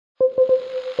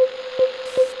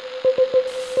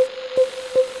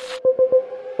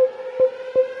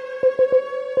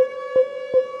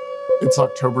It's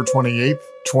October 28th,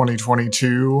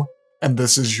 2022, and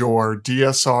this is your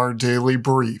DSR Daily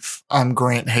Brief. I'm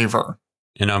Grant Haver.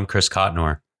 And I'm Chris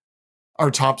Cotnor.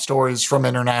 Our top stories from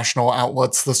international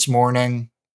outlets this morning.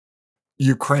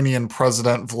 Ukrainian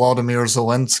President Volodymyr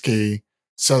Zelensky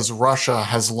says Russia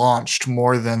has launched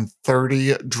more than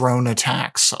 30 drone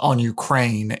attacks on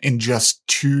Ukraine in just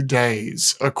 2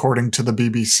 days, according to the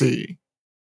BBC.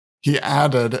 He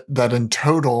added that in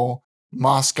total,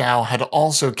 Moscow had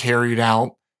also carried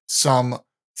out some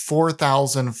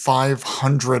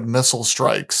 4,500 missile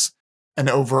strikes and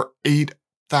over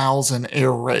 8,000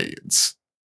 air raids.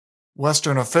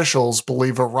 Western officials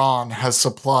believe Iran has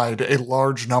supplied a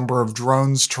large number of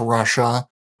drones to Russia,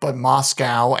 but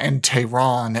Moscow and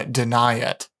Tehran deny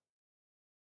it.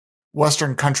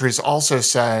 Western countries also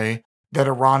say that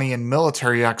Iranian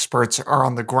military experts are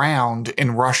on the ground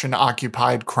in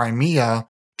Russian-occupied Crimea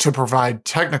to provide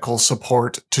technical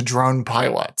support to drone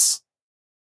pilots.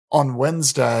 On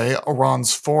Wednesday,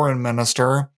 Iran's foreign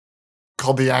minister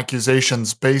called the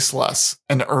accusations baseless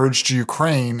and urged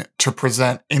Ukraine to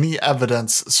present any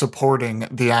evidence supporting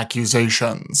the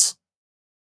accusations.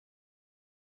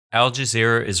 Al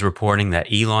Jazeera is reporting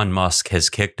that Elon Musk has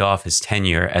kicked off his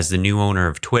tenure as the new owner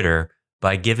of Twitter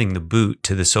by giving the boot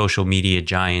to the social media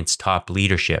giant's top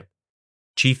leadership.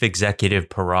 Chief Executive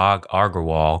Parag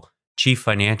Agrawal, Chief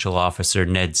Financial Officer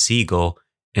Ned Siegel,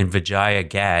 and Vijaya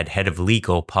Gadde, Head of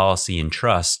Legal, Policy and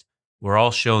Trust, were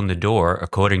all shown the door,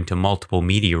 according to multiple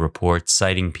media reports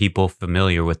citing people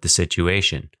familiar with the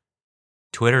situation.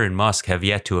 Twitter and Musk have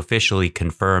yet to officially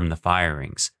confirm the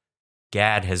firings.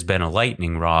 Gadde has been a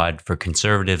lightning rod for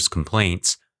conservatives'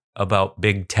 complaints about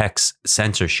big tech's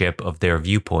censorship of their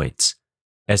viewpoints.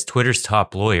 As Twitter's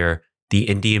top lawyer, the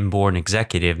Indian-born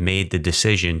executive made the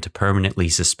decision to permanently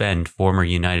suspend former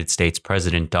United States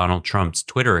President Donald Trump's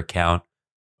Twitter account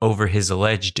over his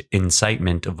alleged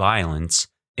incitement of violence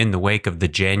in the wake of the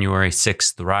January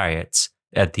 6th riots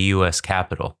at the U.S.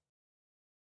 Capitol.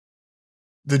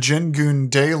 The Jingun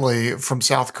Daily from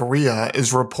South Korea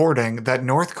is reporting that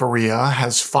North Korea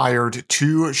has fired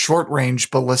 2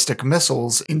 short-range ballistic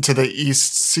missiles into the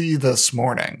East Sea this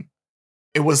morning.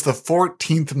 It was the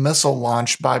 14th missile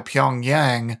launch by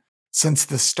Pyongyang since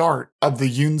the start of the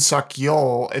Yoon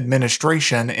Suk-yeol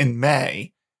administration in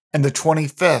May, and the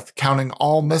 25th counting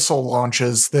all missile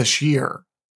launches this year.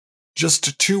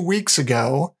 Just 2 weeks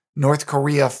ago, North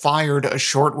Korea fired a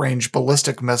short-range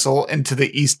ballistic missile into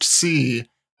the East Sea,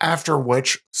 after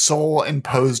which Seoul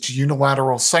imposed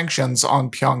unilateral sanctions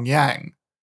on Pyongyang.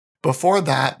 Before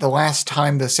that, the last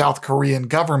time the South Korean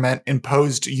government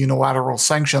imposed unilateral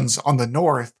sanctions on the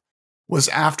North was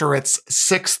after its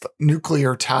 6th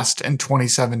nuclear test in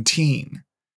 2017.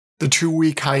 The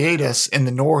 2-week hiatus in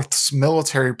the North's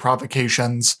military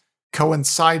provocations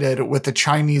coincided with the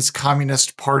Chinese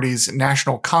Communist Party's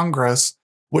National Congress,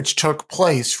 which took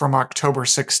place from October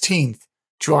 16th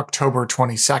to October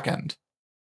 22nd.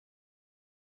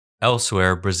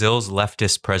 Elsewhere, Brazil's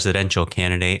leftist presidential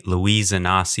candidate Luiz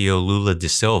Inácio Lula da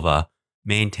Silva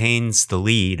maintains the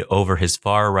lead over his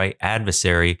far-right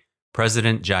adversary,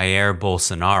 President Jair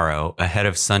Bolsonaro, ahead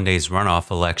of Sunday's runoff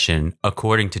election,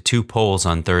 according to 2 polls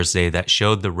on Thursday that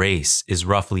showed the race is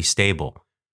roughly stable.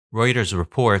 Reuters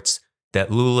reports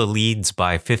that Lula leads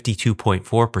by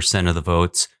 52.4% of the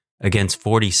votes against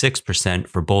 46%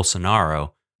 for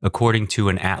Bolsonaro, according to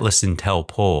an Atlas Intel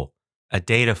poll. A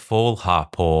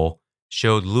Datafolha poll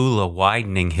showed Lula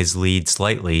widening his lead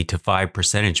slightly to 5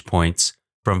 percentage points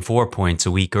from 4 points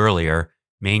a week earlier,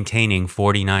 maintaining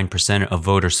 49% of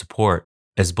voter support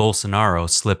as Bolsonaro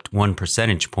slipped 1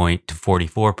 percentage point to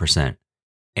 44%.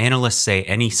 Analysts say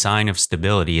any sign of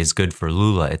stability is good for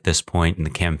Lula at this point in the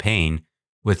campaign,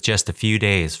 with just a few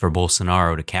days for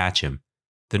Bolsonaro to catch him.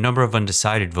 The number of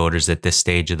undecided voters at this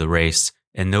stage of the race,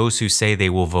 and those who say they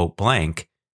will vote blank,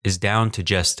 is down to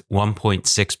just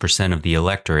 1.6% of the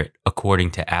electorate, according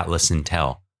to Atlas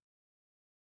Intel.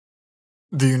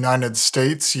 The United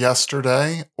States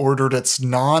yesterday ordered its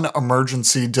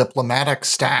non-emergency diplomatic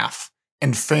staff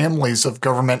and families of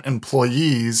government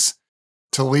employees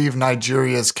to leave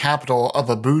Nigeria's capital of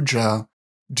Abuja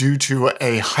due to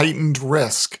a heightened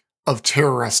risk of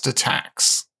terrorist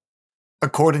attacks.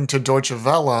 According to Deutsche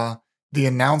Welle, the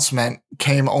announcement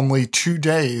came only 2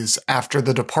 days after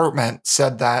the department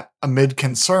said that, amid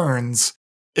concerns,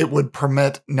 it would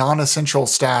permit non-essential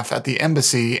staff at the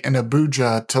embassy in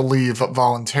Abuja to leave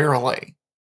voluntarily.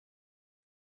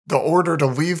 The order to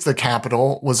leave the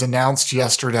capital was announced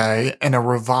yesterday in a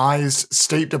revised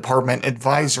State Department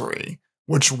advisory,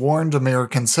 which warned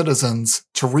American citizens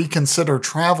to reconsider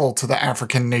travel to the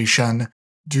African nation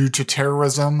due to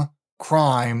terrorism,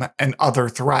 crime, and other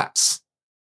threats.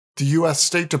 The U.S.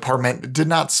 State Department did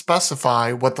not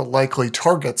specify what the likely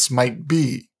targets might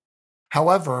be.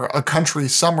 However, a country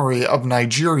summary of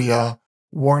Nigeria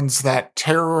warns that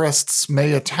terrorists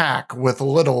may attack with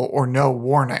little or no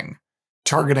warning,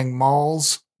 targeting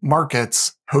malls,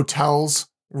 markets, hotels,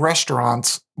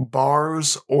 restaurants,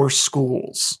 bars, or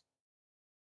schools.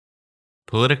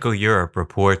 Politico Europe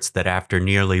reports that after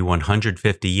nearly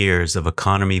 150 years of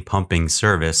economy pumping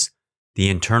service, the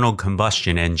internal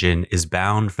combustion engine is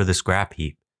bound for the scrap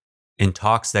heap. In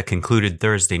talks that concluded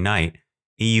Thursday night,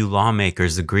 EU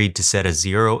lawmakers agreed to set a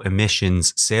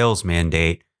zero-emissions sales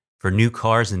mandate for new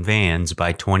cars and vans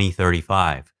by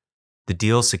 2035. The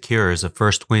deal secures a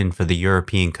first win for the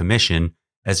European Commission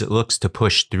as it looks to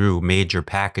push through a major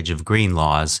package of green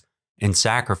laws and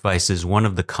sacrifices one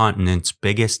of the continent's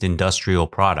biggest industrial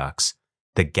products,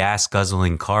 the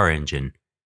gas-guzzling car engine.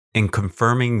 In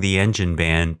confirming the engine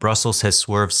ban, Brussels has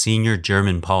swerved senior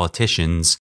German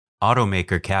politicians,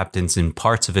 automaker captains, and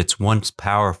parts of its once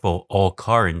powerful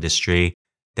all-car industry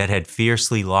that had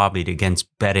fiercely lobbied against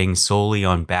betting solely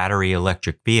on battery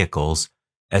electric vehicles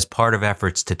as part of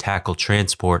efforts to tackle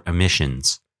transport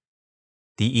emissions.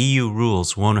 The EU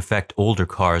rules won't affect older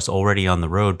cars already on the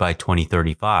road by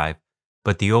 2035,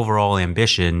 but the overall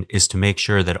ambition is to make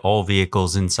sure that all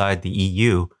vehicles inside the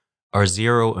EU are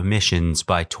zero emissions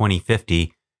by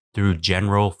 2050 through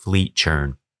general fleet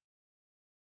churn.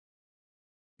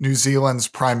 New Zealand's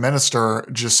Prime Minister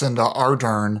Jacinda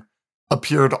Ardern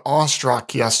appeared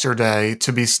awestruck yesterday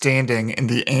to be standing in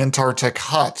the Antarctic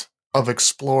hut of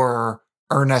explorer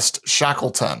Ernest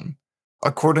Shackleton.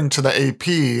 According to the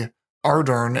AP,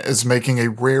 Ardern is making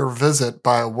a rare visit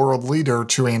by a world leader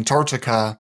to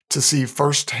Antarctica to see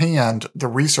firsthand the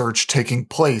research taking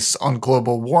place on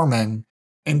global warming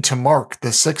and to mark the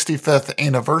 65th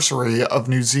anniversary of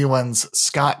New Zealand's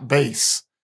Scott Base,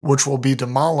 which will be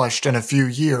demolished in a few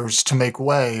years to make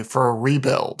way for a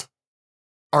rebuild.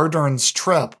 Ardern's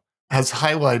trip has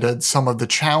highlighted some of the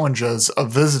challenges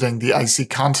of visiting the icy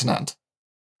continent.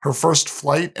 Her first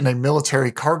flight in a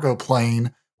military cargo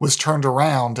plane was turned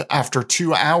around after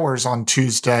 2 hours on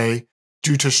Tuesday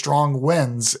due to strong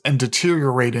winds and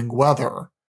deteriorating weather.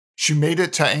 She made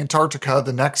it to Antarctica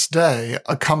the next day,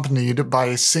 accompanied by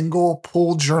a single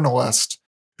pool journalist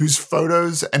whose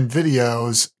photos and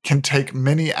videos can take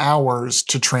many hours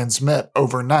to transmit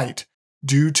overnight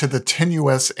due to the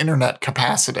tenuous internet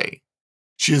capacity.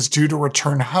 She is due to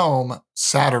return home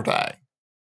Saturday.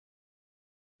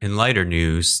 In lighter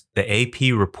news, the AP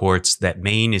reports that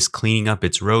Maine is cleaning up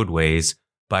its roadways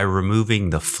by removing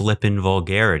the flippin'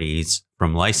 vulgarities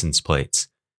from license plates.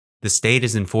 The state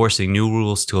is enforcing new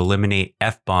rules to eliminate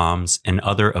F-bombs and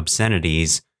other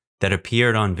obscenities that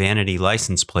appeared on vanity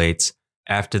license plates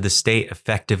after the state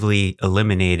effectively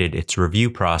eliminated its review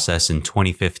process in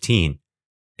 2015.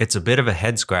 It's a bit of a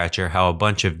head-scratcher how a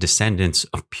bunch of descendants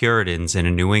of Puritans in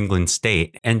a New England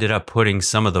state ended up putting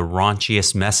some of the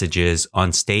raunchiest messages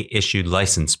on state-issued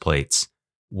license plates.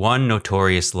 One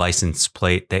notorious license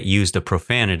plate that used a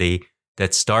profanity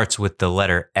that starts with the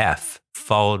letter F,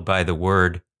 followed by the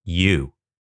word U.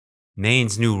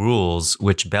 Maine's new rules,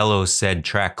 which Bellows said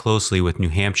track closely with New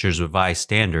Hampshire's revised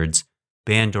standards,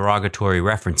 ban derogatory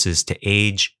references to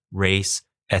age, race,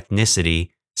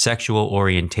 ethnicity, sexual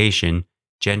orientation,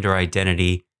 gender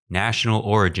identity, national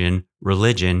origin,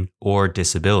 religion, or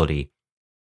disability.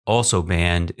 Also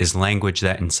banned is language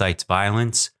that incites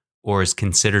violence or is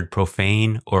considered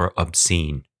profane or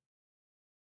obscene.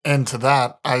 And to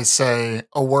that, I say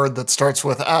a word that starts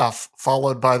with F,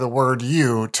 followed by the word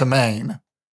U to Maine.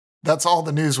 That's all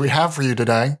the news we have for you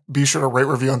today. Be sure to rate,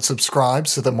 review, and subscribe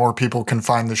so that more people can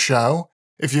find the show.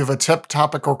 If you have a tip,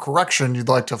 topic, or correction you'd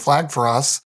like to flag for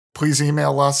us, please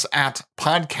email us at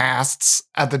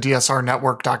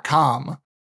podcasts@thedsrnetwork.com.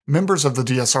 Members of the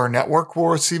DSR Network will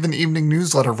receive an evening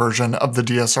newsletter version of the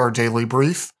DSR Daily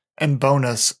Brief and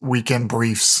bonus weekend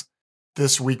briefs.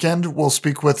 This weekend, we'll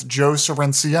speak with Joe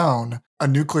Sorencione, a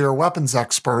nuclear weapons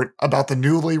expert, about the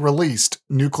newly released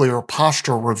Nuclear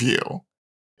Posture Review.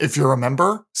 If you're a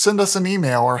member, send us an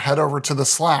email or head over to the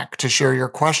Slack to share your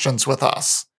questions with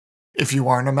us. If you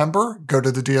aren't a member, go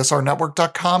to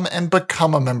thedsrnetwork.com and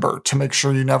become a member to make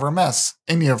sure you never miss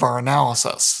any of our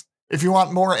analysis. If you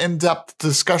want more in-depth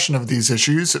discussion of these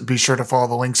issues, be sure to follow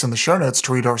the links in the show notes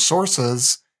to read our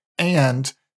sources,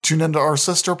 and tune into our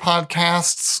sister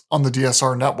podcasts on the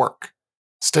DSR Network.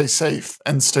 Stay safe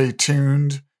and stay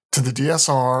tuned to the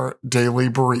DSR Daily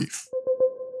Brief.